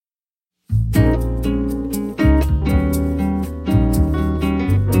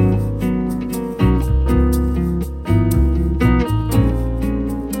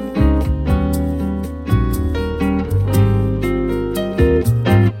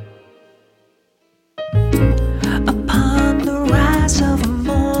Upon the rise of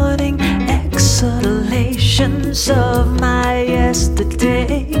morning, exhalations of my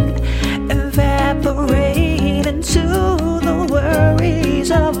yesterday evaporate into the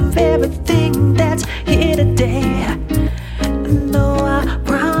worries of everything that's here today. No, I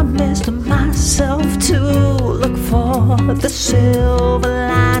promised myself to look for the silver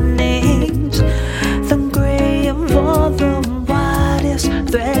linings, the gray of all the white is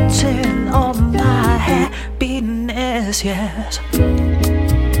threatening all my happiness, yes.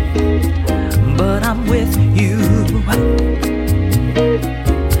 But I'm with you,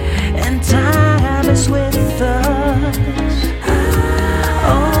 and time is with us.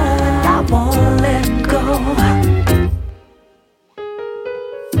 Oh, and I won't let go.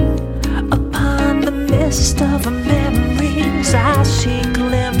 Upon the mist of memories, I see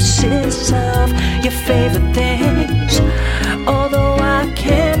glimpses of your favorite things. Although I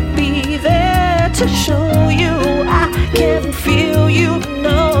can't be there to show you, I can feel you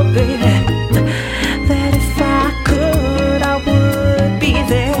know, baby, that if I could, I would be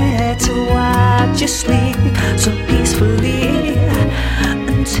there to watch you sleep so peacefully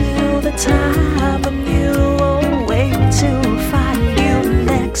until the time when you awake to find you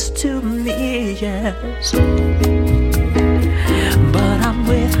next to me, yes.